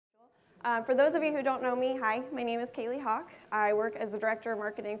For those of you who don't know me, hi, my name is Kaylee Hawk. I work as the Director of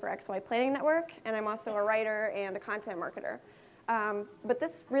Marketing for XY Planning Network, and I'm also a writer and a content marketer. But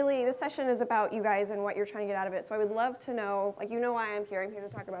this session is about you guys and what you're trying to get out of it. So I would love to know, like, you know why I'm here. I'm here to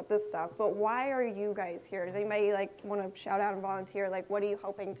talk about this stuff. But why are you guys here? Does anybody want to shout out and volunteer? Like, what are you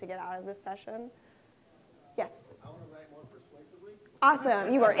hoping to get out of this session? Yes. I want to write more persuasively.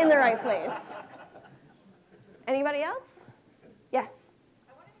 Awesome. You are in the right place. Anybody else? Yes.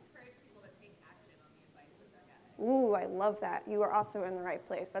 Ooh, I love that. You are also in the right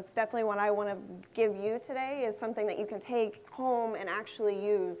place. That's definitely what I want to give you today, is something that you can take home and actually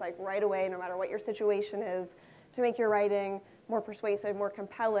use like right away, no matter what your situation is, to make your writing more persuasive, more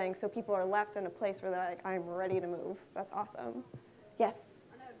compelling, so people are left in a place where they're like, I'm ready to move. That's awesome. Yes?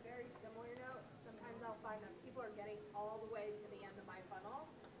 On a very similar note, sometimes I'll find that people are getting all the way to the end of my funnel,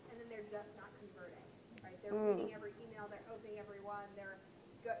 and then they're just not converting, right? They're reading every email, they're opening every one, they're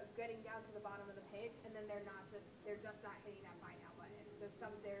getting down to the bottom of the page, and then they're just not hitting that buy now button. So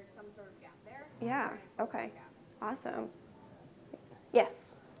there's some sort of gap there. Yeah, okay. Awesome.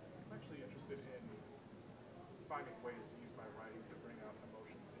 Yes? I'm actually interested in finding ways to use my writing to bring out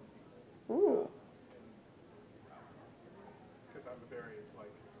emotions in people. Ooh. Because I'm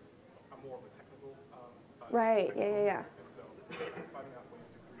I'm more of a technical. Right, yeah. And so finding out ways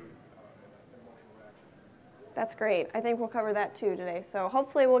to create an emotional reaction. That's great. I think we'll cover that too today. So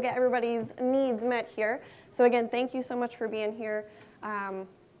hopefully we'll get everybody's needs met here. So again, thank you so much for being here.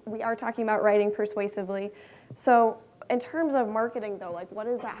 We are talking about writing persuasively. So in terms of marketing though, like what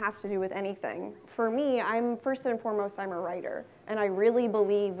does that have to do with anything? For me, I'm first and foremost, I'm a writer. And I really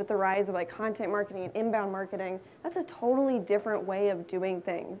believe with the rise of like content marketing and inbound marketing, that's a totally different way of doing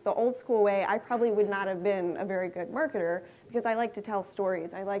things. The old school way, I probably would not have been a very good marketer because I like to tell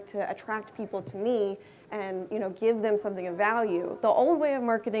stories. I like to attract people to me and give them something of value. The old way of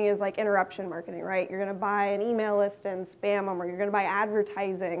marketing is like interruption marketing, right? You're gonna buy an email list and spam them, or you're gonna buy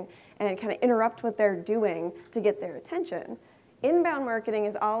advertising and kind of interrupt what they're doing to get their attention. Inbound marketing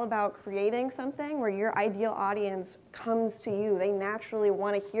is all about creating something where your ideal audience comes to you. They naturally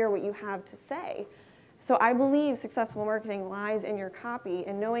want to hear what you have to say. So I believe successful marketing lies in your copy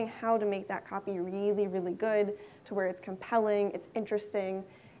and knowing how to make that copy really, really good to where it's compelling, it's interesting.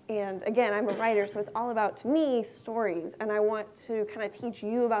 And again, I'm a writer, so it's all about, to me, stories. And I want to kind of teach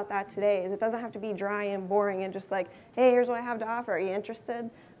you about that today. It doesn't have to be dry and boring and just like, hey, here's what I have to offer. Are you interested?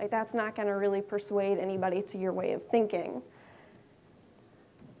 Like, that's not going to really persuade anybody to your way of thinking.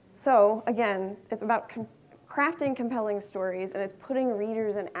 So again, it's about crafting compelling stories, and it's putting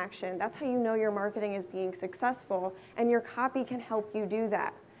readers in action. That's how you know your marketing is being successful, and your copy can help you do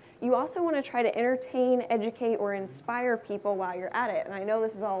that. You also want to try to entertain, educate, or inspire people while you're at it. And I know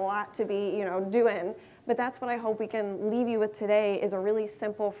this is a lot to be, doing, but that's what I hope we can leave you with today, is a really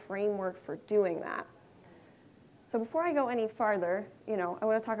simple framework for doing that. So before I go any farther, I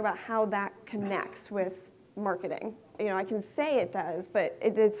want to talk about how that connects with marketing. I can say it does, but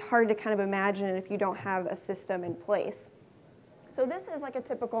it's hard to kind of imagine it if you don't have a system in place. So this is like a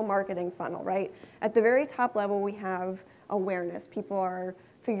typical marketing funnel, right? At the very top level, we have awareness. People are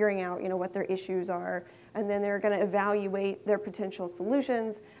figuring out, what their issues are, and then they're going to evaluate their potential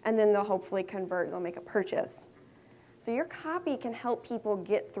solutions, and then they'll hopefully convert, they'll make a purchase. So your copy can help people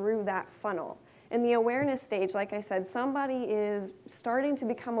get through that funnel. In the awareness stage, like I said, somebody is starting to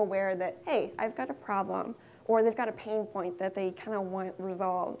become aware that, hey, I've got a problem, or they've got a pain point that they kind of want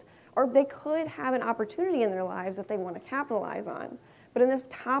resolved, or they could have an opportunity in their lives that they want to capitalize on. But in this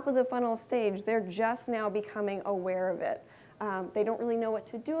top of the funnel stage, they're just now becoming aware of it. They don't really know what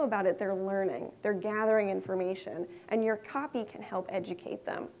to do about it. They're learning. They're gathering information, and your copy can help educate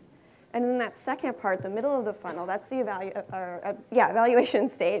them. And in that second part, the middle of the funnel, that's the evaluation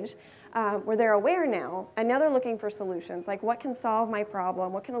stage, where they're aware now, and now they're looking for solutions, like what can solve my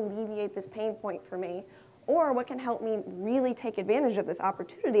problem, what can alleviate this pain point for me, or what can help me really take advantage of this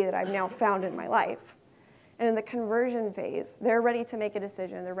opportunity that I've now found in my life. And in the conversion phase, they're ready to make a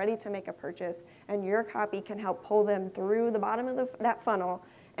decision, they're ready to make a purchase, and your copy can help pull them through the bottom of that funnel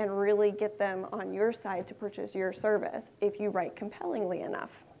and really get them on your side to purchase your service if you write compellingly enough.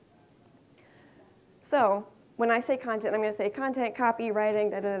 So when I say content, I'm going to say content, copy,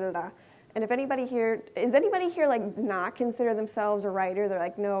 writing, da-da-da-da. And if anybody here, is anybody here like not consider themselves a writer? They're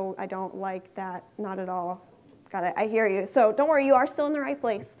like, no, I don't like that, not at all. Got it, I hear you. So don't worry, you are still in the right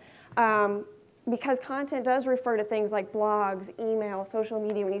place. Because content does refer to things like blogs, email, social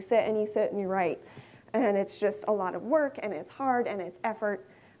media, when you sit and you write. And it's just a lot of work, and it's hard, and it's effort.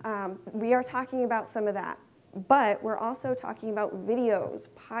 We are talking about some of that. But we're also talking about videos,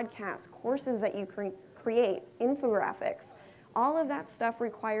 podcasts, courses that you create, infographics. All of that stuff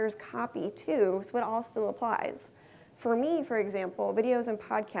requires copy too, so it all still applies. For me, for example, videos and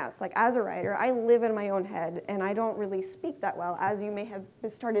podcasts, like as a writer, I live in my own head and I don't really speak that well, as you may have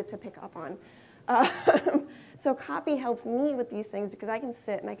started to pick up on. So copy helps me with these things because I can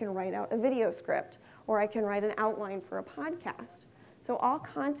sit and I can write out a video script, or I can write an outline for a podcast. So all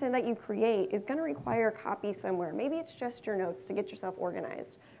content that you create is going to require copy somewhere. Maybe it's just your notes to get yourself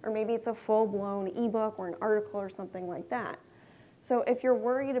organized, or maybe it's a full-blown ebook or an article or something like that. So if you're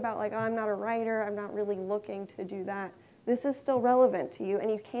worried about like, oh, I'm not a writer, I'm not really looking to do that, this is still relevant to you,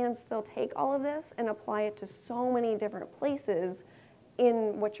 and you can still take all of this and apply it to so many different places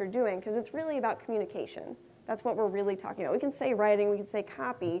in what you're doing, because it's really about communication. That's what we're really talking about. We can say writing, we can say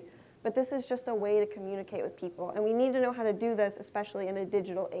copy, but this is just a way to communicate with people, and we need to know how to do this, especially in a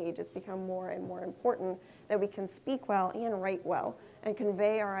digital age. It's become more and more important that we can speak well and write well and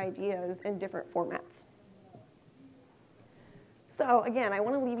convey our ideas in different formats. So again, I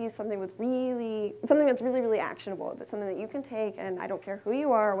want to leave you something that's really, really actionable, that's something that you can take, and I don't care who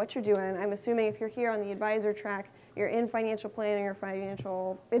you are or what you're doing. I'm assuming if you're here on the advisor track, you're in financial planning or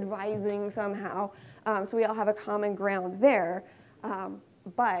financial advising somehow, so we all have a common ground there.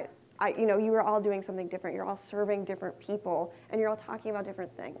 But you are all doing something different. You're all serving different people, and you're all talking about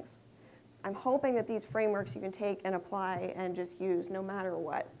different things. I'm hoping that these frameworks you can take and apply and just use no matter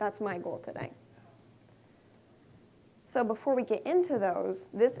what. That's my goal today. So before we get into those,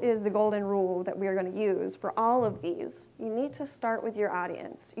 this is the golden rule that we are going to use for all of these. You need to start with your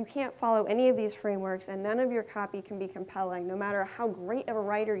audience. You can't follow any of these frameworks, and none of your copy can be compelling, no matter how great of a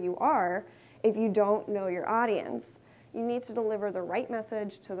writer you are, if you don't know your audience. You need to deliver the right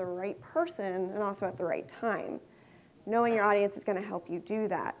message to the right person and also at the right time. Knowing your audience is going to help you do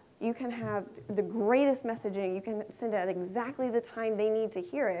that. You can have the greatest messaging, you can send it at exactly the time they need to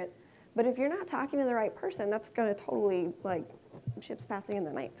hear it, but if you're not talking to the right person, that's going to totally, like, ships passing in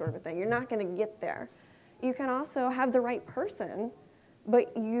the night sort of a thing. You're not going to get there. You can also have the right person,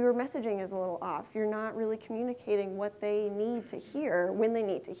 but your messaging is a little off. You're not really communicating what they need to hear when they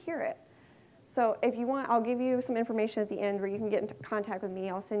need to hear it. So if you want, I'll give you some information at the end where you can get into contact with me.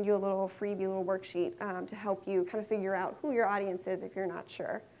 I'll send you a little freebie, little worksheet to help you kind of figure out who your audience is if you're not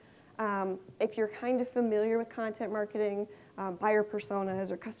sure. If you're kind of familiar with content marketing, buyer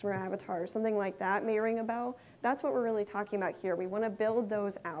personas or customer avatars, something like that may ring a bell. That's what we're really talking about here. We want to build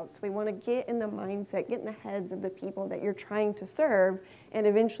those out. So we want to get in the mindset, get in the heads of the people that you're trying to serve and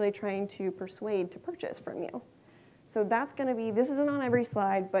eventually trying to persuade to purchase from you. So that's going to be, this isn't on every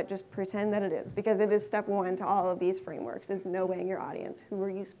slide, but just pretend that it is, because it is step one to all of these frameworks, is knowing your audience. Who are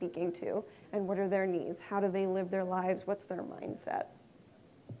you speaking to, and what are their needs? How do they live their lives? What's their mindset?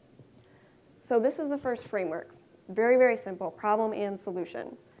 So this is the first framework. Very, very simple, problem and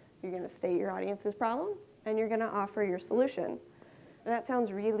solution. You're going to state your audience's problem, and you're going to offer your solution. And that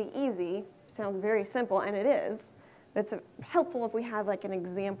sounds really easy, sounds very simple, and it is. That's helpful if we have like an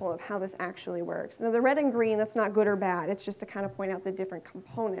example of how this actually works. Now the red and green, that's not good or bad. It's just to kind of point out the different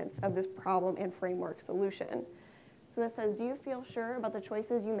components of this problem and framework solution. So this says, do you feel sure about the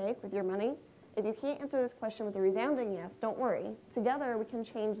choices you make with your money? If you can't answer this question with a resounding yes, don't worry. Together we can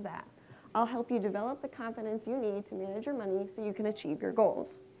change that. I'll help you develop the confidence you need to manage your money so you can achieve your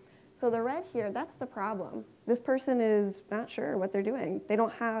goals. So the red here, that's the problem. This person is not sure what they're doing. They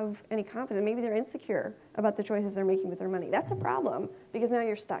don't have any confidence. Maybe they're insecure about the choices they're making with their money. That's a problem because now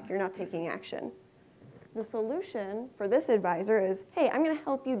you're stuck. You're not taking action. The solution for this advisor is, hey, I'm going to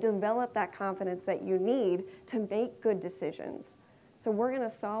help you develop that confidence that you need to make good decisions. So we're going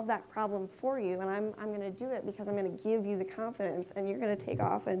to solve that problem for you, and I'm going to do it because I'm going to give you the confidence, and you're going to take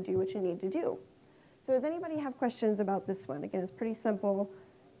off and do what you need to do. So does anybody have questions about this one? Again, it's pretty simple.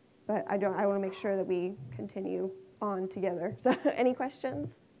 But I want to make sure that we continue on together. So any questions?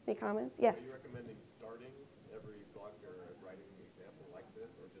 Any comments? Yes? Are you recommending starting every blog or writing an example like this,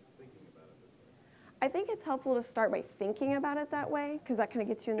 or just thinking about it this way? I think it's helpful to start by thinking about it that way, because that kind of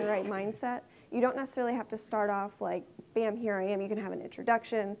gets you in the right mindset. You don't necessarily have to start off like, bam, here I am. You can have an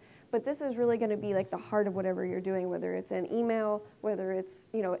introduction. But this is really going to be like the heart of whatever you're doing, whether it's an email, whether it's,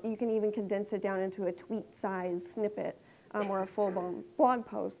 you can even condense it down into a tweet-size snippet. Or a full-blown blog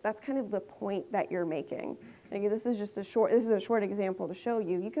post. That's kind of the point that you're making. And again, this is a short example to show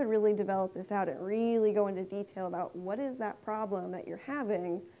you. You could really develop this out and really go into detail about what is that problem that you're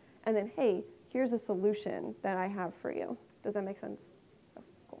having, and then, hey, here's a solution that I have for you. Does that make sense? Oh,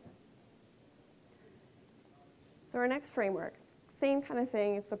 cool. So our next framework, same kind of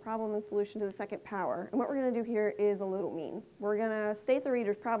thing. It's the problem and solution to the second power. And what we're going to do here is a little mean. We're going to state the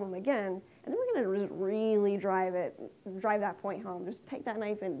reader's problem again, and then we're going to just really drive that point home. Just take that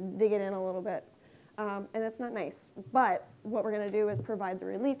knife and dig it in a little bit. And that's not nice. But what we're going to do is provide the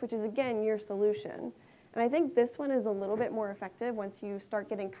relief, which is, again, your solution. And I think this one is a little bit more effective once you start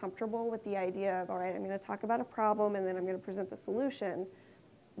getting comfortable with the idea of, all right, I'm going to talk about a problem and then I'm going to present the solution.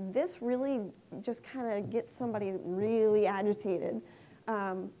 This really just kind of gets somebody really agitated.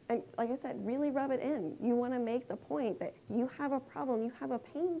 And like I said, really rub it in. You want to make the point that you have a problem, you have a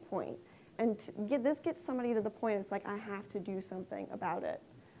pain point. And this gets somebody to the point it's like, I have to do something about it.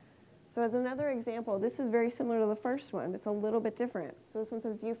 So as another example, this is very similar to the first one. It's a little bit different. So this one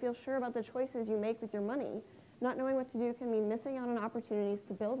says, do you feel sure about the choices you make with your money? Not knowing what to do can mean missing out on opportunities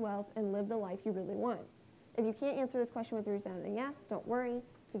to build wealth and live the life you really want. If you can't answer this question with a resounding yes, don't worry.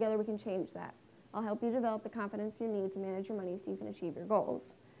 Together we can change that. I'll help you develop the confidence you need to manage your money so you can achieve your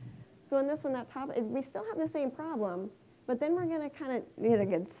goals. So in this one, we still have the same problem, but then we're going to kind of,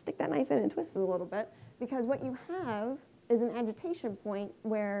 again, stick that knife in and twist it a little bit, because what you have is an agitation point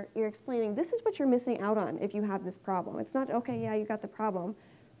where you're explaining this is what you're missing out on if you have this problem. It's not, okay, yeah, you got the problem,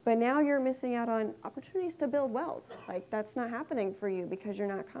 but now you're missing out on opportunities to build wealth. Like, that's not happening for you because you're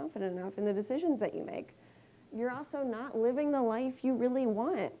not confident enough in the decisions that you make. You're also not living the life you really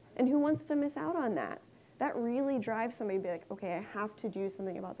want. And who wants to miss out on that? That really drives somebody to be like, okay, I have to do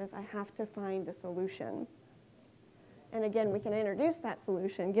something about this. I have to find a solution. And again, we can introduce that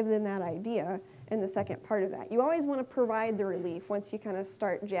solution, give them that idea in the second part of that. You always want to provide the relief once you kind of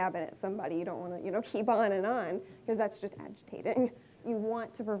start jabbing at somebody. You don't want to, keep on and on, because that's just agitating. You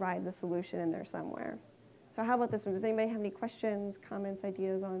want to provide the solution in there somewhere. So how about this one? Does anybody have any questions, comments,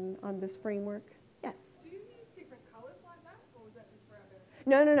 ideas on this framework? Yes? Do you use different colors like that, or was that just for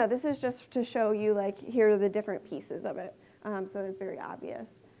other? No. This is just to show you, like, here are the different pieces of it. So it's very obvious.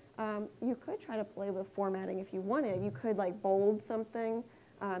 You could try to play with formatting if you wanted. You could, like, bold something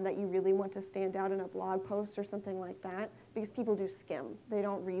that you really want to stand out in a blog post or something like that, because people do skim. They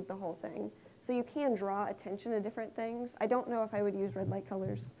don't read the whole thing. So you can draw attention to different things. I don't know if I would use red light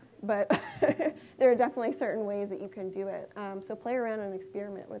colors, but there are definitely certain ways that you can do it. So play around and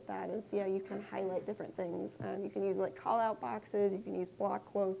experiment with that and see how you can highlight different things. You can use, like, call-out boxes. You can use block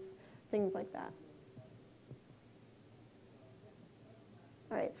quotes, things like that.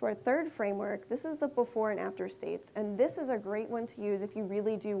 All right, so our third framework, this is the before and after states. And this is a great one to use if you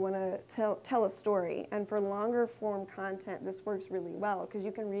really do want to tell a story. And for longer form content, this works really well because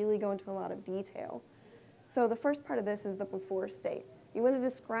you can really go into a lot of detail. So the first part of this is the before state. You want to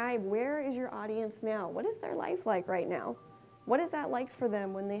describe, where is your audience now? What is their life like right now? What is that like for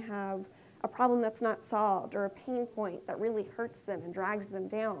them when they have a problem that's not solved, or a pain point that really hurts them and drags them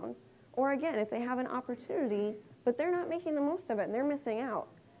down? Or again, if they have an opportunity, but they're not making the most of it and they're missing out,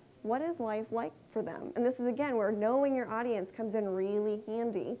 what is life like for them? And this is, again, where knowing your audience comes in really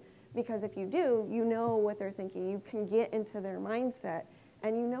handy, because if you do, you know what they're thinking. You can get into their mindset,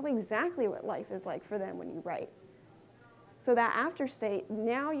 and you know exactly what life is like for them when you write. So that after state,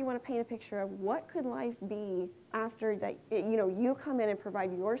 now you want to paint a picture of what could life be after that, you come in and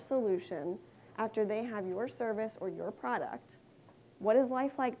provide your solution after they have your service or your product. What is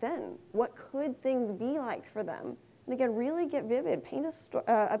life like then? What could things be like for them? And again, really get vivid. Paint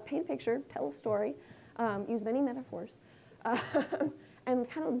a picture, tell a story, use many metaphors, and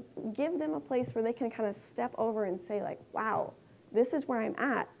kind of give them a place where they can kind of step over and say, like, wow, this is where I'm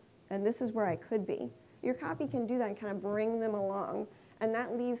at, and this is where I could be. Your copy can do that and kind of bring them along, and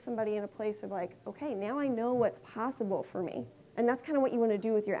that leaves somebody in a place of, like, okay, now I know what's possible for me. And that's kind of what you want to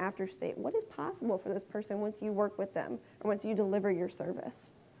do with your after state. What is possible for this person once you work with them, or once you deliver your service?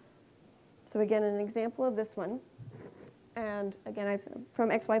 So again, an example of this one, and again, from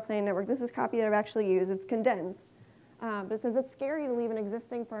XY Planning Network, this is copy that I've actually used. It's condensed, but it says, it's scary to leave an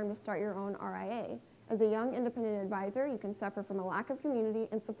existing firm to start your own RIA. As a young independent advisor, you can suffer from a lack of community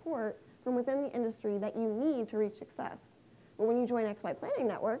and support from within the industry that you need to reach success. But when you join XY Planning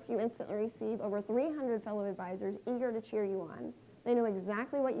Network, you instantly receive over 300 fellow advisors eager to cheer you on. They know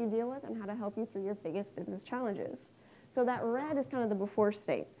exactly what you deal with and how to help you through your biggest business challenges. So that red is kind of the before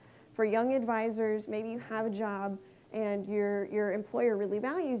state. For young advisors, maybe you have a job and your employer really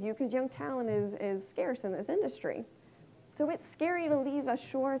values you because young talent is scarce in this industry. So it's scary to leave a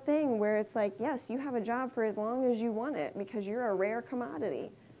sure thing where it's like, yes, you have a job for as long as you want it because you're a rare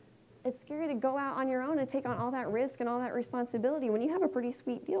commodity. It's scary to go out on your own and take on all that risk and all that responsibility when you have a pretty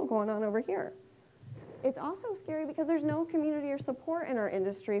sweet deal going on over here. It's also scary because there's no community or support in our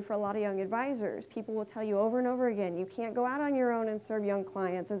industry for a lot of young advisors. People will tell you over and over again, you can't go out on your own and serve young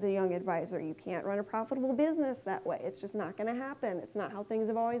clients as a young advisor. You can't run a profitable business that way. It's just not going to happen. It's not how things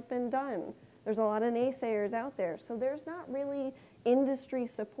have always been done. There's a lot of naysayers out there. So there's not really industry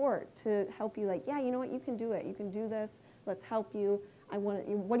support to help you, like, yeah, you know what, you can do it. You can do this. Let's help you.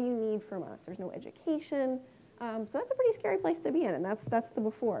 what do you need from us? There's no education. So that's a pretty scary place to be in, and that's the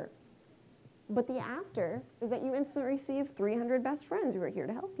before. But the after is that you instantly receive 300 best friends who are here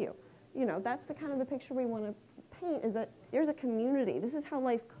to help you. That's the kind of the picture we want to paint, is that there's a community. This is how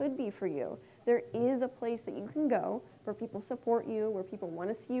life could be for you. There is a place that you can go where people support you, where people want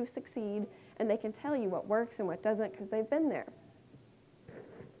to see you succeed, and they can tell you what works and what doesn't because they've been there.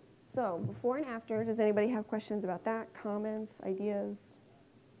 So before and after, does anybody have questions about that? Comments, ideas?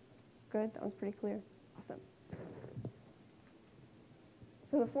 Good, that one's pretty clear. Awesome.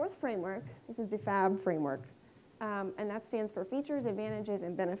 So the fourth framework, this is the FAB framework, and that stands for features, advantages,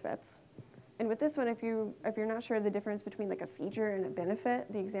 and benefits. And with this one, if you're not sure of the difference between like a feature and a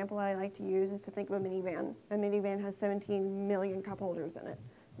benefit, the example I like to use is to think of a minivan. A minivan has 17 million cup holders in it.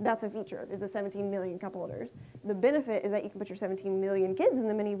 That's a feature, is the 17 million cup holders. The benefit is that you can put your 17 million kids in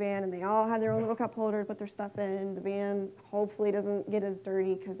the minivan and they all have their own little cup holder to put their stuff in. The van hopefully doesn't get as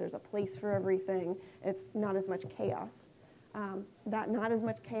dirty because there's a place for everything. It's not as much chaos. That not as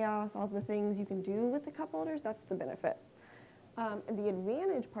much chaos, all the things you can do with the cup holders, that's the benefit. And the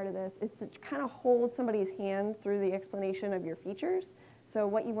advantage part of this is to kind of hold somebody's hand through the explanation of your features. So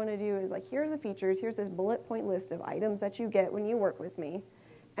what you want to do is like, here are the features, here's this bullet point list of items that you get when you work with me.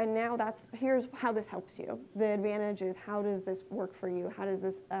 And now here's how this helps you. The advantage is, how does this work for you? How does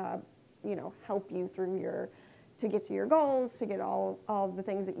this help you to get to your goals, to get all the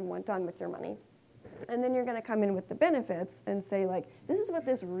things that you want done with your money? And then you're going to come in with the benefits and say, like, this is what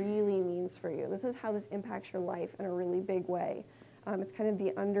this really means for you. This is how this impacts your life in a really big way. It's kind of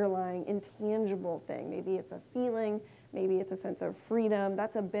the underlying intangible thing. Maybe it's a feeling. Maybe it's a sense of freedom.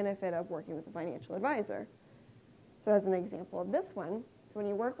 That's a benefit of working with a financial advisor. So as an example of this one, so when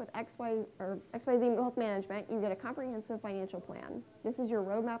you work with XYZ Wealth Management, you get a comprehensive financial plan. This is your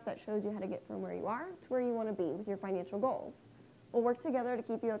roadmap that shows you how to get from where you are to where you want to be with your financial goals. We'll work together to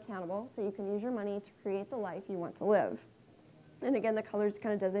keep you accountable so you can use your money to create the life you want to live. And again, the colors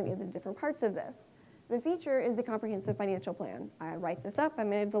kind of designate the different parts of this. The feature is the comprehensive financial plan. I write this up, I'm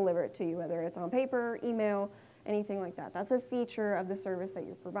going to deliver it to you, whether it's on paper, email, anything like that. That's a feature of the service that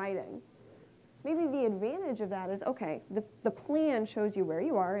you're providing. Maybe the advantage of that is, okay, the plan shows you where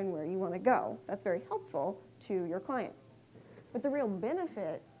you are and where you want to go. That's very helpful to your client. But the real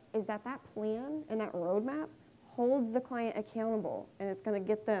benefit is that that plan and that roadmap holds the client accountable, and it's going to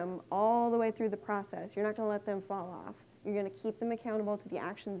get them all the way through the process. You're not going to let them fall off. You're going to keep them accountable to the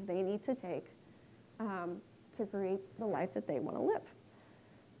actions they need to take to create the life that they want to live.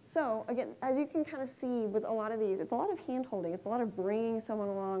 So again, as you can kind of see with a lot of these, it's a lot of hand-holding. It's a lot of bringing someone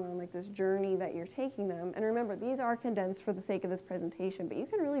along on like this journey that you're taking them. And remember, these are condensed for the sake of this presentation, but you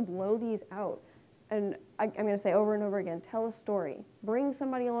can really blow these out. And I'm going to say over and over again, tell a story. Bring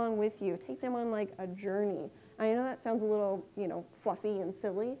somebody along with you. Take them on like a journey. I know that sounds a little, fluffy and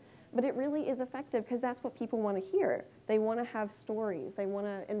silly, but it really is effective because that's what people want to hear. They want to have stories. They want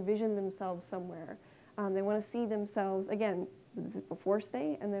to envision themselves somewhere. They want to see themselves, again, the before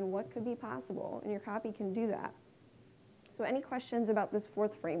state and then what could be possible, and your copy can do that. So any questions about this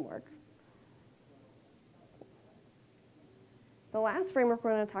fourth framework? The last framework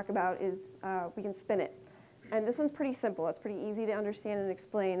we're going to talk about is we can spin it. And this one's pretty simple. It's pretty easy to understand and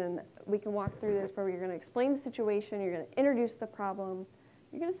explain, and we can walk through this where you're going to explain the situation, you're going to introduce the problem,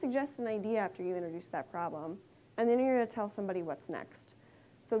 you're going to suggest an idea after you introduce that problem, and then you're going to tell somebody what's next.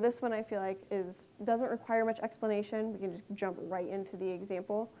 So this one I feel like doesn't require much explanation. We can just jump right into the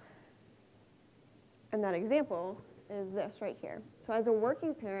example. And that example is this right here. So as a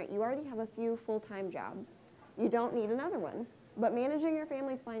working parent, you already have a few full-time jobs. You don't need another one. But managing your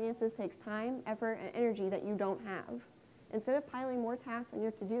family's finances takes time, effort, and energy that you don't have. Instead of piling more tasks on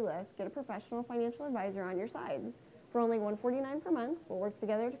your to-do list, get a professional financial advisor on your side. For only $149 per month, we'll work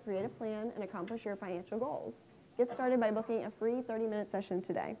together to create a plan and accomplish your financial goals. Get started by booking a free 30-minute session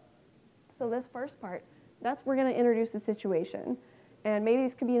today. So this first part, we're going to introduce the situation. And maybe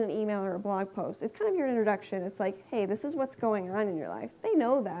this could be in an email or a blog post. It's kind of your introduction. It's like, hey, this is what's going on in your life. They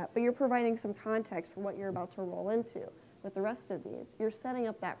know that, but you're providing some context for what you're about to roll into with the rest of these. You're setting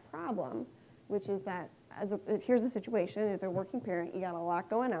up that problem, which is that here's the situation. As a working parent, you got a lot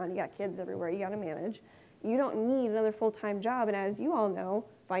going on. You got kids everywhere you got to manage. You don't need another full-time job. And as you all know,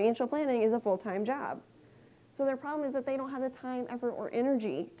 financial planning is a full-time job. So their problem is that they don't have the time, effort, or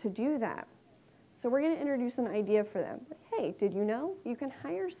energy to do that. So we're going to introduce an idea for them. Hey, did you know you can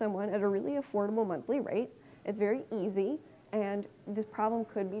hire someone at a really affordable monthly rate? It's very easy, and this problem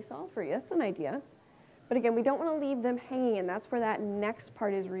could be solved for you. That's an idea. But again, we don't want to leave them hanging, and that's where that next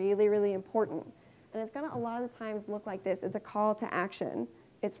part is really, really important. And it's going to a lot of the times look like this. It's a call to action.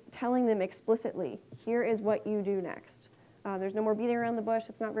 It's telling them explicitly, here is what you do next. There's no more beating around the bush.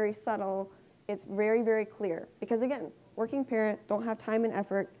 It's not very subtle. It's very, very clear. Because again, working parent, don't have time and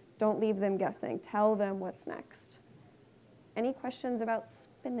effort. Don't leave them guessing. Tell them what's next. Any questions about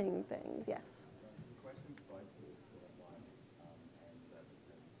spinning things? Yes. Question for both for this one and the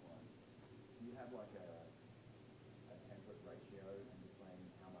previous one. Do you have like a template ratio in between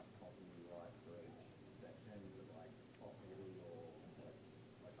how much copy you write for each section? Is it like top heavy or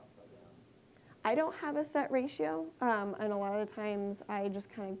like upside down? I don't have a set ratio, and a lot of the times I just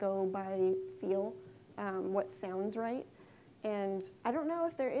kind of go by feel, what sounds right. And I don't know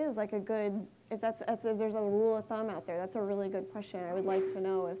if there is like a good, if there's a rule of thumb out there. That's a really good question. I would like to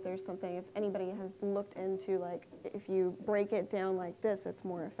know if there's something, if anybody has looked into like, if you break it down like this, it's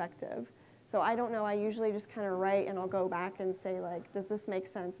more effective. So I don't know. I usually just kind of write and I'll go back and say like, does this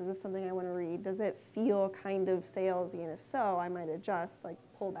make sense? Is this something I want to read? Does it feel kind of salesy? And if so, I might adjust, like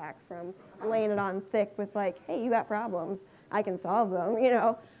pull back from laying it on thick with like, hey, you got problems. I can solve them, you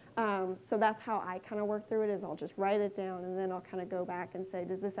know. So that's how I kind of work through it, is I'll just write it down and then I'll kind of go back and say,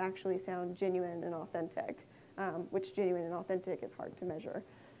 does this actually sound genuine and authentic? Which genuine and authentic is hard to measure.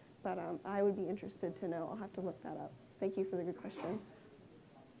 But I would be interested to know. I'll have to look that up. Thank you for the good question.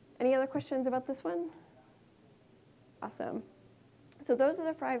 Any other questions about this one? Awesome. So those are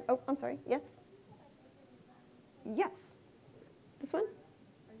the 5, oh, I'm sorry, yes? Yes. This one?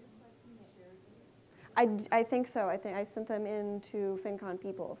 I think so. I think I sent them in to FinCon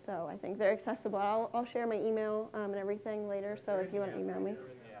people, so I think they're accessible. I'll share my email and everything later, so if you want to email me.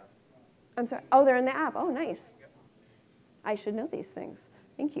 I'm sorry. Oh, they're in the app. Oh, nice. I should know these things.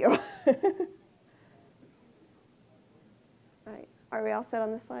 Thank you. All right. Are we all set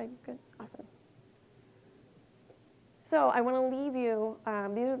on this slide? Good. Awesome. So I want to leave you,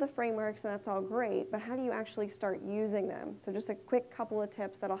 these are the frameworks, and that's all great, but how do you actually start using them? So just a quick couple of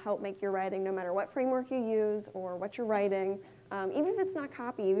tips that'll help make your writing, no matter what framework you use or what you're writing, even if it's not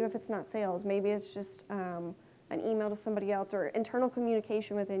copy, even if it's not sales, maybe it's just an email to somebody else or internal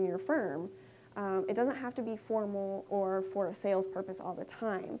communication within your firm. It doesn't have to be formal or for a sales purpose all the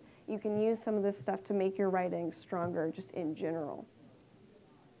time. You can use some of this stuff to make your writing stronger just in general.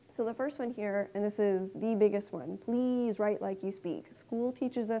 So the first one here, and this is the biggest one, please write like you speak. School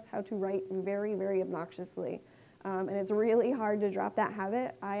teaches us how to write very, very obnoxiously. And it's really hard to drop that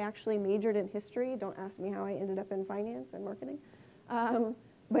habit. I actually majored in history. Don't ask me how I ended up in finance and marketing.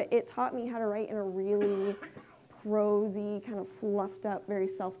 But it taught me how to write in a really prosy, kind of fluffed up, very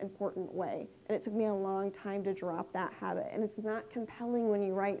self-important way. And it took me a long time to drop that habit. And it's not compelling when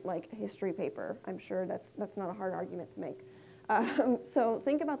you write like a history paper. I'm sure that's not a hard argument to make. So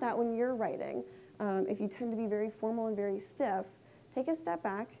think about that when you're writing. If you tend to be very formal and very stiff, take a step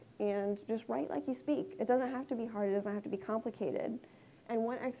back and just write like you speak. It doesn't have to be hard. It doesn't have to be complicated. And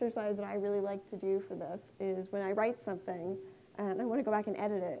one exercise that I really like to do for this is when I write something and I want to go back and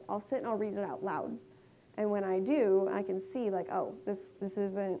edit it, I'll sit and I'll read it out loud. And when I do, I can see like, oh, this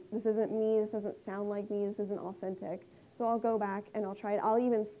isn't me. This doesn't sound like me. This isn't authentic. So I'll go back and I'll try it. I'll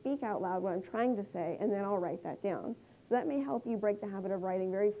even speak out loud what I'm trying to say, and then I'll write that down. So that may help you break the habit of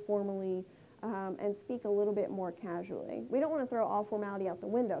writing very formally and speak a little bit more casually. We don't want to throw all formality out the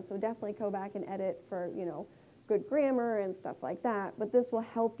window, so definitely go back and edit for, good grammar and stuff like that. But this will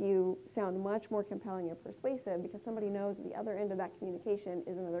help you sound much more compelling and persuasive because somebody knows at the other end of that communication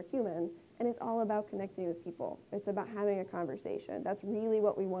is another human, and it's all about connecting with people. It's about having a conversation. That's really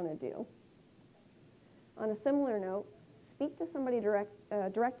what we want to do. On a similar note, speak to somebody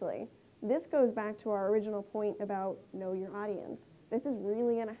directly. This goes back to our original point about know your audience. This is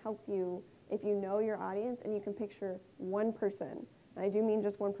really going to help you if you know your audience and you can picture one person. And I do mean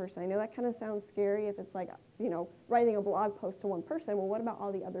just one person. I know that kind of sounds scary if it's like, writing a blog post to one person. Well, what about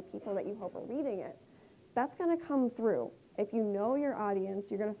all the other people that you hope are reading it? That's going to come through. If you know your audience,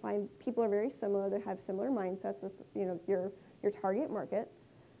 you're going to find people are very similar. They have similar mindsets. It's, your target market.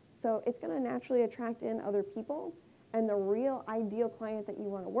 So it's going to naturally attract in other people. And the real ideal client that you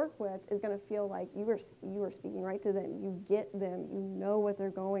want to work with is going to feel like you are speaking right to them. You get them. You know what they're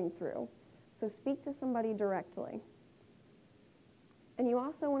going through. So speak to somebody directly. And you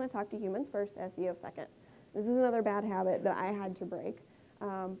also want to talk to humans first, SEO second. This is another bad habit that I had to break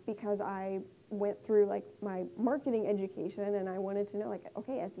because I went through like my marketing education and I wanted to know like,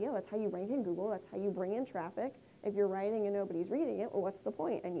 okay, SEO, that's how you rank in Google. That's how you bring in traffic. If you're writing and nobody's reading it, well, what's the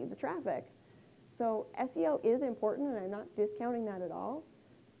point? I need the traffic. So SEO is important, and I'm not discounting that at all,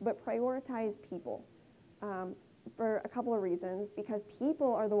 but prioritize people for a couple of reasons, because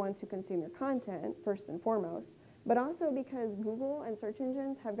people are the ones who consume your content, first and foremost, but also because Google and search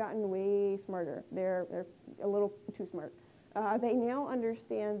engines have gotten way smarter. They're a little too smart. They now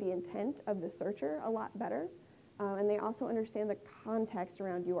understand the intent of the searcher a lot better. And they also understand the context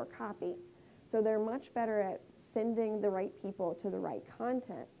around your copy. So they're much better at sending the right people to the right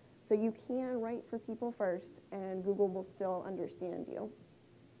content. So you can write for people first, and Google will still understand you.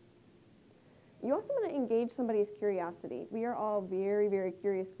 You also want to engage somebody's curiosity. We are all very, very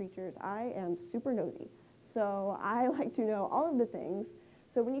curious creatures. I am super nosy, so I like to know all of the things.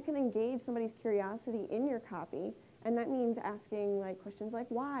 So when you can engage somebody's curiosity in your copy, and that means asking like questions like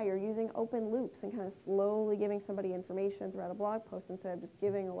why, or using open loops and kind of slowly giving somebody information throughout a blog post instead of just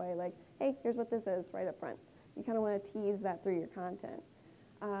giving away like, hey, here's what this is right up front. You kind of want to tease that through your content.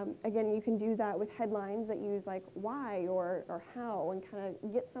 Again, you can do that with headlines that use like why or how, and kind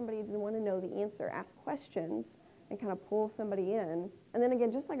of get somebody to want to know the answer, ask questions, and kind of pull somebody in. And then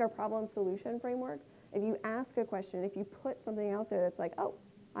again, just like our problem solution framework, if you ask a question, if you put something out there that's like, oh,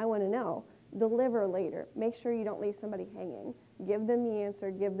 I want to know, deliver later. Make sure you don't leave somebody hanging. Give them the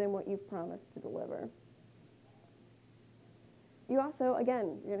answer, give them what you've promised to deliver. You also,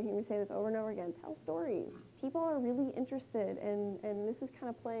 again, you're going to hear me say this over and over again, tell stories. People are really interested, and this is kind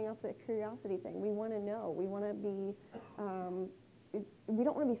of playing off the curiosity thing. We want to know. We want to be, we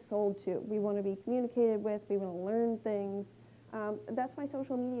don't want to be sold to. We want to be communicated with. We want to learn things. That's why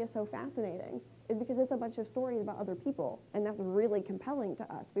social media is so fascinating, is because it's a bunch of stories about other people, and that's really compelling to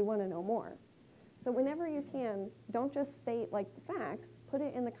us. We want to know more. So whenever you can, don't just state like the facts. Put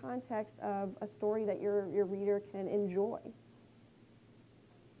it in the context of a story that your reader can enjoy.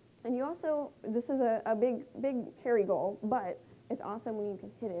 And you also, this is a big, hairy goal, but it's awesome when you can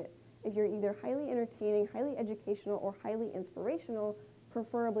hit it. If you're either highly entertaining, highly educational, or highly inspirational,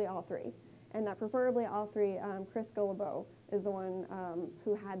 preferably all three. And that preferably all three, Chris Gullibo is the one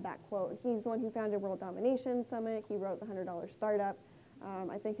who had that quote. He's the one who founded World Domination Summit. He wrote the $100 Startup.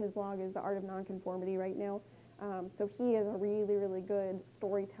 I think his blog is The Art of Nonconformity right now. So he is a really, really good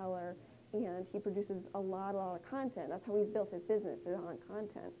storyteller, and he produces a lot of content. That's how he's built his business, is on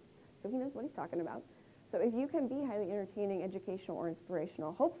content. So he knows what he's talking about. So if you can be highly entertaining, educational, or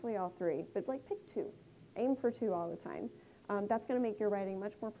inspirational, hopefully all three, but like pick two. Aim for two all the time. That's going to make your writing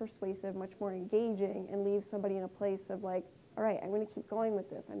much more persuasive, much more engaging, and leave somebody in a place of like, all right, I'm going to keep going with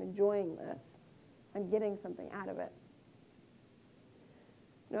this. I'm enjoying this. I'm getting something out of it.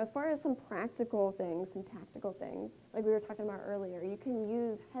 Now, as far as some practical things, some tactical things, like we were talking about earlier, you can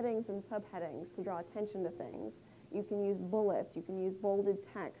use headings and subheadings to draw attention to things. You can use bullets. You can use bolded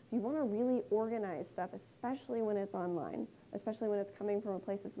text. You want to really organize stuff, especially when it's online, especially when it's coming from a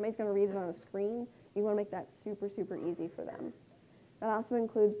place if somebody's going to read it on a screen. You want to make that super, super easy for them. That also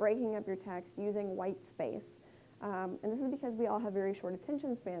includes breaking up your text using white space. And this is because we all have very short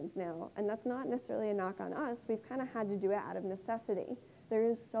attention spans now, and that's not necessarily a knock on us. We've kind of had to do it out of necessity. There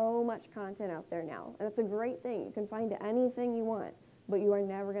is so much content out there now, and it's a great thing. You can find anything you want, but you are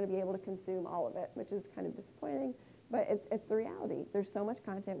never going to be able to consume all of it, which is kind of disappointing, but it's the reality. There's so much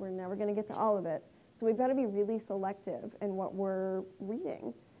content, we're never going to get to all of it. So we've got to be really selective in what we're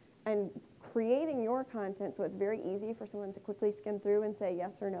reading and creating your content so it's very easy for someone to quickly skim through and say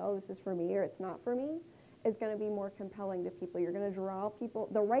yes or no, this is for me or it's not for me, is going to be more compelling to people. You're going to draw people,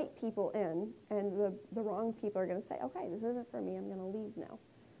 the right people in, and the wrong people are going to say, okay, this isn't for me, I'm going to leave now.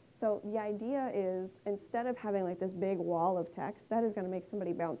 So the idea is, instead of having like this big wall of text, that is going to make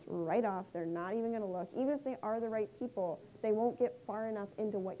somebody bounce right off. They're not even going to look. Even if they are the right people, they won't get far enough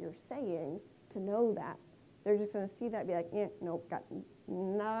into what you're saying to know that. They're just going to see that and be like, nope,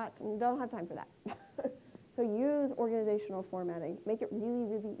 don't have time for that. So use organizational formatting. Make it really,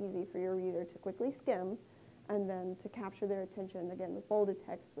 really easy for your reader to quickly skim and then to capture their attention, again, with bolded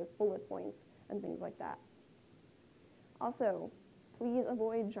text, with bullet points, and things like that. Also, please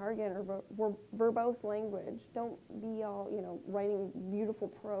avoid jargon or verbose language. Don't be all, writing beautiful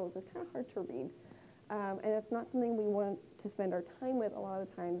prose. It's kind of hard to read. And it's not something we want to spend our time with a lot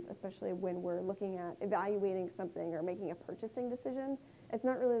of times, especially when we're looking at evaluating something or making a purchasing decision. It's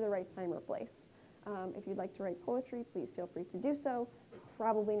not really the right time or place. If you'd like to write poetry, please feel free to do so.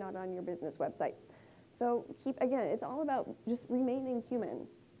 Probably not on your business website. So again, it's all about just remaining human.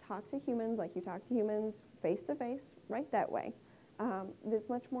 Talk to humans like you talk to humans face to face, write that way. It's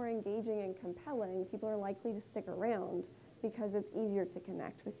much more engaging and compelling. People are likely to stick around because it's easier to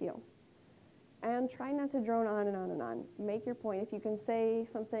connect with you. And try not to drone on and on and on. Make your point. If you can say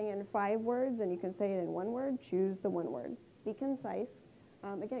something in 5 words and you can say it in 1 word, choose the 1 word. Be concise.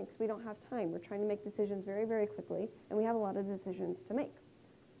 Again, because we don't have time. We're trying to make decisions very, very quickly, and we have a lot of decisions to make.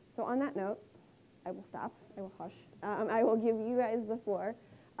 So on that note, I will stop. I will hush. I will give you guys the floor.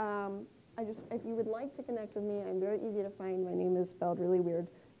 If you would like to connect with me, I'm very easy to find. My name is spelled really weird.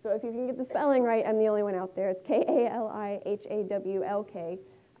 So if you can get the spelling right, I'm the only one out there. It's Kalihawk.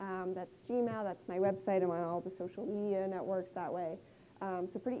 That's Gmail, that's my website. I'm on all the social media networks that way.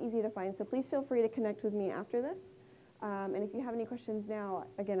 So pretty easy to find. So please feel free to connect with me after this. And if you have any questions now,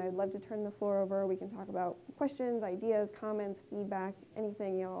 again, I'd love to turn the floor over. We can talk about questions, ideas, comments, feedback,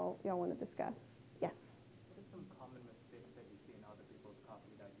 anything y'all want to discuss. Yes? What are some common mistakes that you see in other people's copy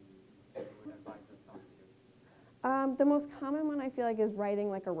that you would advise us not to do? The most common one I feel like is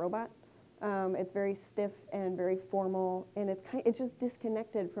writing like a robot. It's very stiff and very formal, and it's just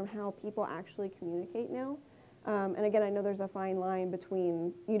disconnected from how people actually communicate now. And again, I know there's a fine line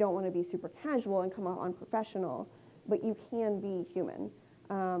between you don't want to be super casual and come off unprofessional, but you can be human.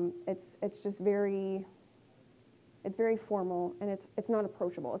 It's just very formal, and it's not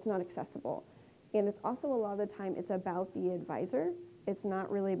approachable. It's not accessible, and it's also a lot of the time it's about the advisor. It's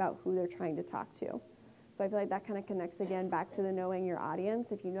not really about who they're trying to talk to. So I feel like that kind of connects again back to the knowing your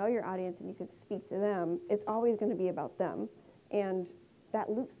audience. If you know your audience and you can speak to them, it's always going to be about them, and that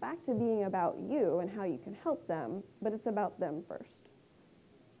loops back to being about you and how you can help them, but it's about them first.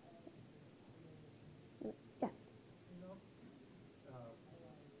 Yes?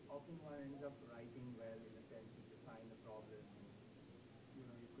 Often one ends up writing well in a sense you define the problem, you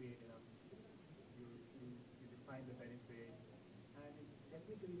create enough, you define the benefits, and it's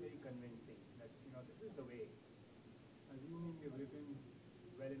technically very convincing that, this is the way. Assuming you've written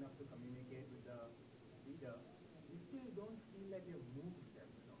well enough to communicate with the reader, you still don't feel like you've moved them,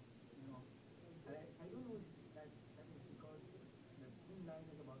 And I don't know if that is because the thin line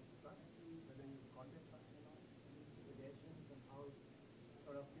is about trust, whether you've got their trust or not, any suggestions on how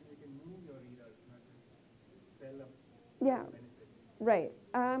sort of you can move your readers, not just sell a benefits. Right.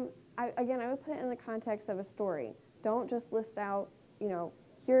 I would put it in the context of a story. Don't just list out,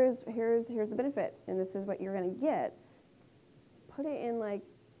 here's the benefit, and this is what you're going to get. Put it in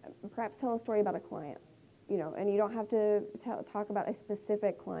perhaps tell a story about a client, and you don't have to talk about a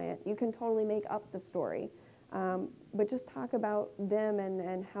specific client. You can totally make up the story, but just talk about them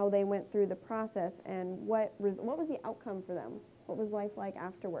and how they went through the process and what was the outcome for them. What was life like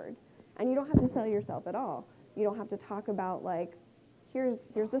afterward? And you don't have to sell yourself at all. You don't have to talk about here's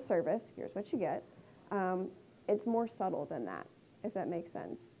the service, here's what you get. It's more subtle than that, if that makes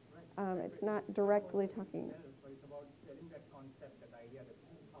sense. It's not directly talking. So it's about selling that concept, that idea that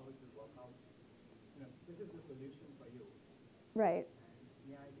this is how it will work out. This is the solution for you. Right.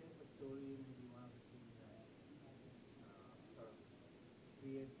 And I guess a story may be one of the things that sort of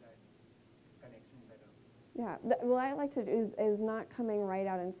creates that connection better. Yeah. What I like to do is not coming right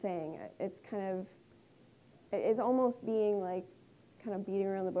out and saying it. It's almost being kind of beating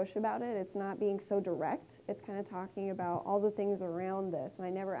around the bush about it. It's not being so direct. It's kind of talking about all the things around this, and I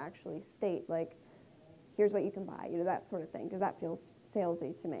never actually state here's what you can buy, that sort of thing, because that feels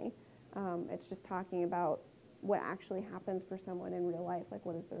salesy to me. It's just talking about what actually happens for someone in real life,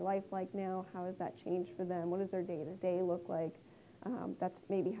 what is their life like now, how has that changed for them, what does their day-to-day look like. That's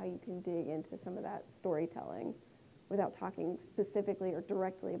maybe how you can dig into some of that storytelling without talking specifically or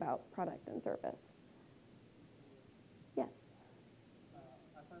directly about product and service. Yes?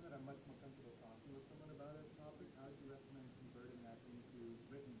 I find that I'm much more comfortable talking with someone about a topic. How would you recommend converting that into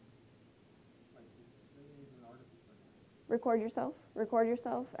written, maybe into an article? Record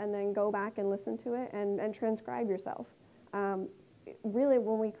yourself, and then go back and listen to it and transcribe yourself. Really,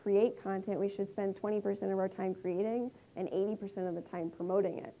 when we create content, we should spend 20% of our time creating and 80% of the time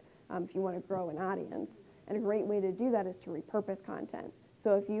promoting it if you want to grow an audience. And a great way to do that is to repurpose content.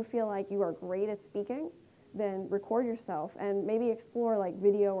 So if you feel like you are great at speaking, then record yourself and maybe explore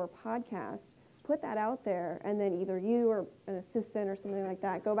video or podcast. Put that out there, and then either you or an assistant or something like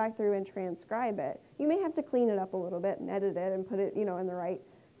that go back through and transcribe it. You may have to clean it up a little bit and edit it and put it in the right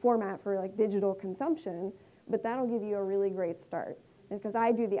format for digital consumption, but that'll give you a really great start. Because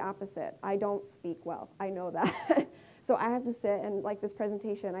I do the opposite. I don't speak well. I know that. So I have to sit and this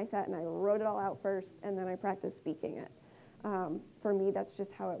presentation, I sat and I wrote it all out first, and then I practiced speaking it. For me, that's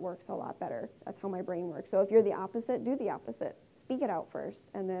just how it works a lot better. That's how my brain works. So if you're the opposite, do the opposite. Speak it out first,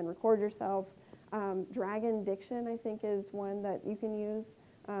 and then record yourself. Dragon Diction, I think, is one that you can use.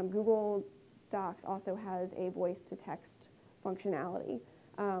 Google Docs also has a voice-to-text functionality.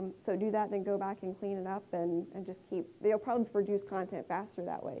 So do that, then go back and clean it up, and just they'll probably produce content faster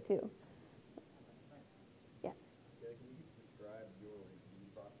that way, too. Yes? Can you describe your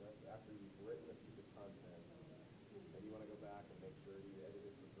review process after you've written a piece of content and you want to go back and make sure you edit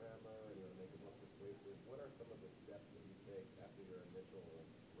it for grammar and you want to make it more persuasive? What are some of the steps that you take after your initial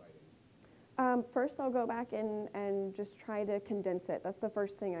writing? First, I'll go back and just try to condense it. That's the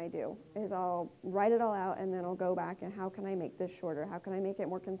first thing I do, is I'll write it all out, and then I'll go back and how can I make this shorter? How can I make it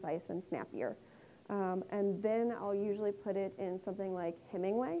more concise and snappier? And then I'll usually put it in something like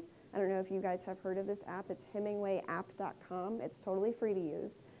Hemingway. I don't know if you guys have heard of this app. It's hemingwayapp.com. It's totally free to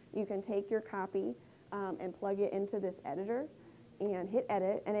use. You can take your copy and plug it into this editor and hit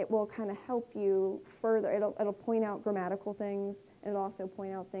edit, and it will kind of help you further. It'll point out grammatical things, and it'll also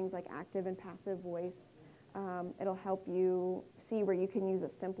point out things like active and passive voice. It'll help you see where you can use a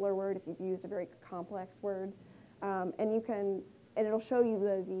simpler word if you've used a very complex word, and it'll show you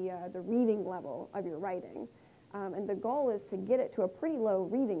the reading level of your writing. And the goal is to get it to a pretty low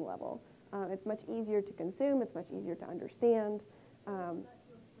reading level. It's much easier to consume. It's much easier to understand. I'm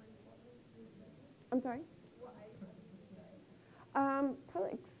sorry? Probably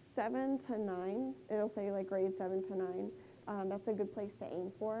like 7 to 9. It'll say like grade 7 to 9. That's a good place to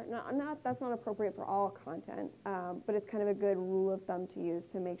aim for. That's not appropriate for all content, but it's kind of a good rule of thumb to use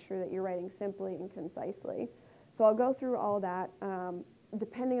to make sure that you're writing simply and concisely. So I'll go through all that.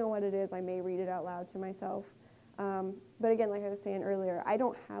 Depending on what it is, I may read it out loud to myself. But again, like I was saying earlier, I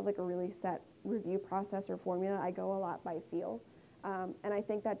don't have like a really set review process or formula. I go a lot by feel. And I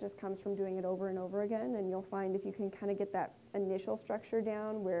think that just comes from doing it over and over again. And you'll find if you can kind of get that initial structure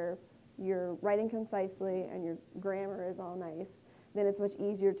down where you're writing concisely and your grammar is all nice, then it's much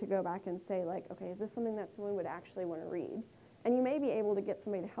easier to go back and say like, okay, is this something that someone would actually want to read? And you may be able to get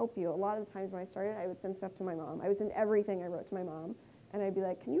somebody to help you. A lot of the times when I started, I would send stuff to my mom. I would send everything I wrote to my mom. And I'd be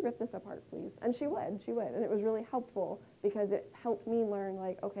like, can you rip this apart, please? And she would. And it was really helpful because it helped me learn,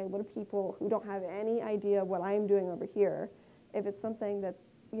 like, okay, what do people who don't have any idea what I'm doing over here, if it's something that,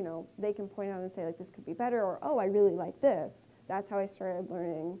 you know, they can point out and say, like, this could be better, or, oh, I really like this. That's how I started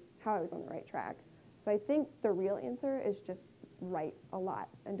learning how I was on the right track. So I think the real answer is just write a lot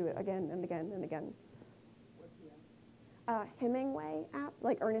and do it again and again and again. What's the app? Hemingway app,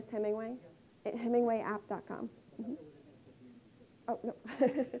 like Ernest Hemingway, hemingwayapp.com. Mm-hmm. Oh, no.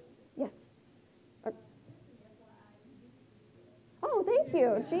 Yes. Oh, thank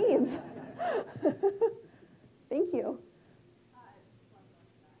you. Jeez. Thank you.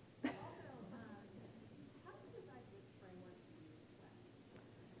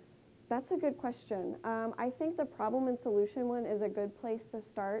 That's a good question. I think the problem and solution one is a good place to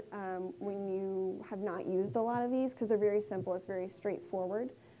start when you have not used a lot of these because they're very simple. It's very straightforward.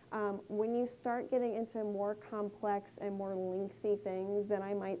 When you start getting into more complex and more lengthy things, then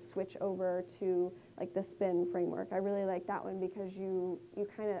I might switch over to like the spin framework. I really like that one because you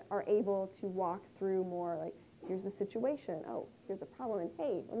kind of are able to walk through more like, here's the situation, oh, here's a problem, and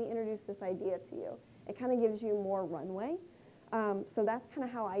hey, let me introduce this idea to you. It kind of gives you more runway. So that's kind of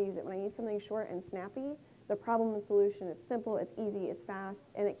how I use it. When I need something short and snappy, the problem and solution, it's simple, it's easy, it's fast,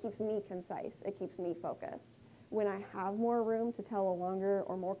 and it keeps me concise. It keeps me focused. When I have more room to tell a longer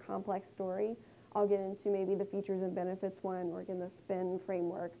or more complex story, I'll get into maybe the features and benefits one or in the spin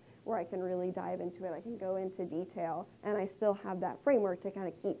framework where I can really dive into it. I can go into detail, and I still have that framework to kind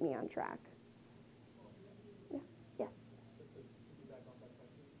of keep me on track. Yeah. Yes. Just to piggyback on that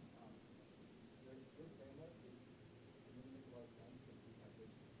question, your framework is really makes a lot of sense if you have this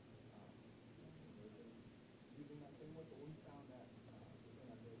version. Using that framework, but we found that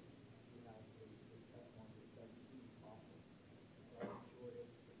within our group, we have a test marker that you see the process. So I'm not sure if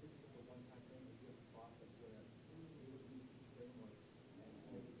this is just a one-time thing, if you have a process where you would use this framework and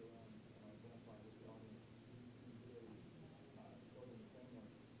make it your own and identify with the audience who's really show them the framework,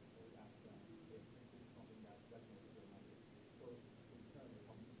 or we ask them if this is something that resonates with their market. So in turn, it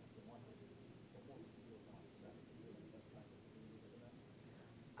helps you test the market. But what would you do about that? Is there any best practice you would recommend?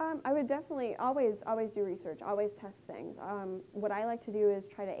 I would definitely always do research, always test things. What I like to do is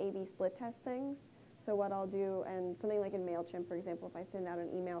try to A/B split test things. So what I'll do, and something like in MailChimp, for example, if I send out an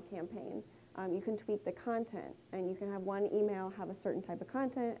email campaign, you can tweak the content, and you can have one email have a certain type of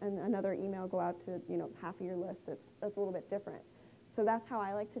content, and another email go out to half of your list that's a little bit different. So that's how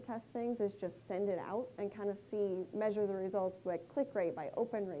I like to test things, is just send it out and kind of measure the results by click rate, by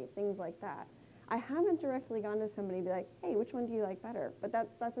open rate, things like that. I haven't directly gone to somebody and be like, hey, which one do you like better? But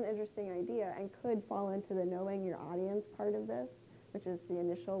that's an interesting idea and could fall into the knowing your audience part of this, which is the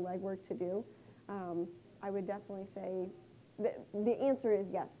initial legwork to do. I would definitely say the answer is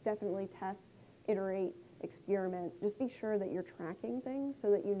yes, definitely test, iterate, experiment. Just be sure that you're tracking things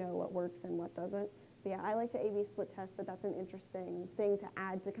so that you know what works and what doesn't. But yeah, I like to A/B split test, but that's an interesting thing to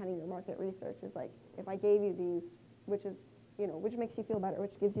add to kind of your market research is like, if I gave you these, which makes you feel better,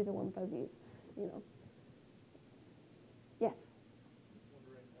 which gives you the warm fuzzies. Yes.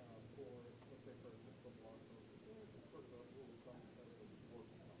 Wondering for, let's say for a typical blog post, first of all, rule of thumb is better than work.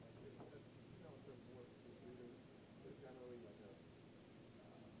 If there's work with readers, there's generally like an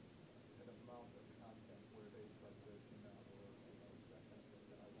amount of content where they start breaking out or that kind of thing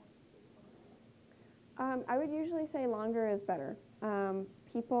that I want to stay on. I would usually say longer is better.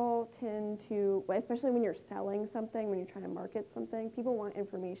 People tend to, especially when you're selling something, when you're trying to market something, people want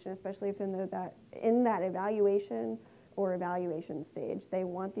information, especially if in that evaluation or evaluation stage. They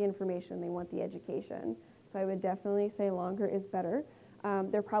want the information, they want the education. So I would definitely say longer is better.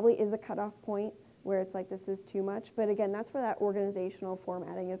 There probably is a cutoff point where it's like this is too much, but again, that's where that organizational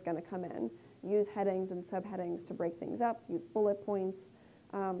formatting is going to come in. Use headings and subheadings to break things up, use bullet points.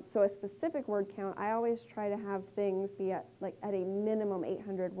 So a specific word count, I always try to have things be at a minimum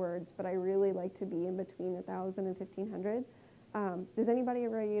 800 words, but I really like to be in between 1,000 and 1,500. Does anybody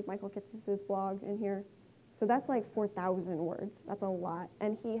ever read Michael Kitces' blog in here? So that's like 4,000 words. That's a lot.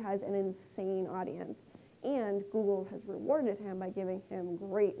 And he has an insane audience. And Google has rewarded him by giving him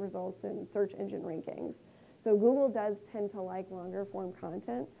great results in search engine rankings. So Google does tend to like longer form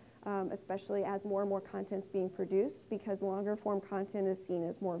content. Especially as more and more content's being produced, because longer form content is seen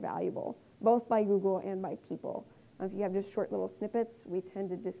as more valuable, both by Google and by people. If you have just short little snippets, we tend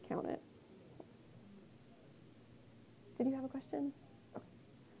to discount it. Did you have a question? Okay.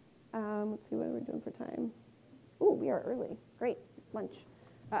 Let's see, what are we doing for time? Ooh, we are early. Great, lunch.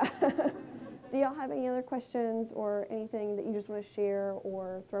 Do y'all have any other questions or anything that you just want to share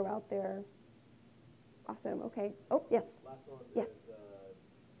or throw out there? Awesome, okay. Oh, yes. Last one. Yes.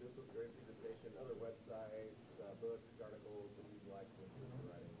 This was a great presentation. Other websites, books, articles that you'd like to improve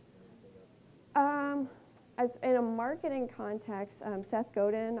writing, anything else? As in a marketing context, Seth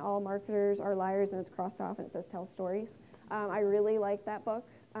Godin, All Marketers Are Liars, and it's crossed off and it says Tell Stories. I really like that book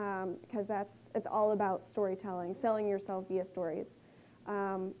because it's all about storytelling, selling yourself via stories.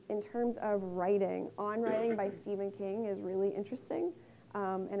 In terms of writing, On Writing by Stephen King is really interesting.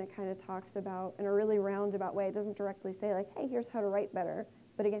 And it kind of talks about, in a really roundabout way, it doesn't directly say like, hey, here's how to write better.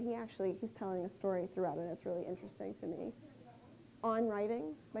 But again, he's telling a story throughout it. It's really interesting to me. On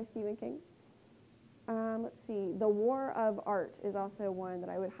Writing by Stephen King. Let's see. The War of Art is also one that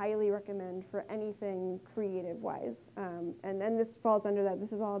I would highly recommend for anything creative-wise. And then this falls under that.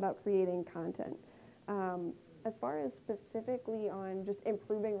 This is all about creating content. As far as specifically on just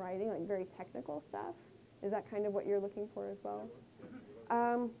improving writing, like very technical stuff, is that kind of what you're looking for as well?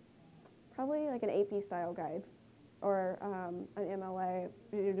 Probably like an AP style guide or an MLA.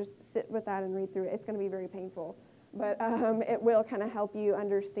 You just sit with that and read through it. It's going to be very painful, but it will kind of help you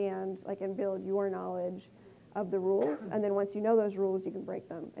understand and build your knowledge of the rules. And then once you know those rules, you can break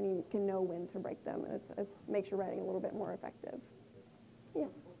them and you can know when to break them. And it makes your writing a little bit more effective. Yes.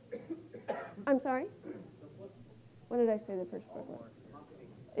 I'm sorry? What did I say the first book was?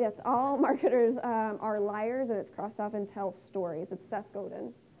 Yes, All Marketers Are Liars, and it's crossed off and Tell Stories. It's Seth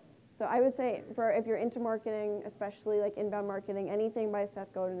Godin. So I would say if you're into marketing, especially like inbound marketing, anything by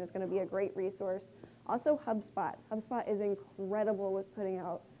Seth Godin is going to be a great resource. Also HubSpot. HubSpot is incredible with putting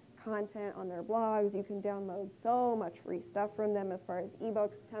out content on their blogs. You can download so much free stuff from them as far as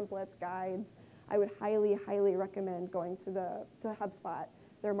ebooks, templates, guides. I would highly, highly recommend going to HubSpot,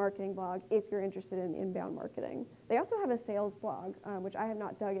 their marketing blog, if you're interested in inbound marketing. They also have a sales blog, which I have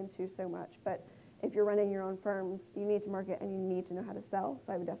not dug into so much, but if you're running your own firms, you need to market and you need to know how to sell,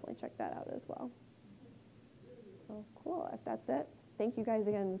 so I would definitely check that out as well. So cool, if that's it. Thank you guys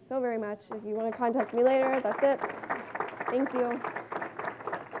again so very much. If you want to contact me later, that's it. Thank you.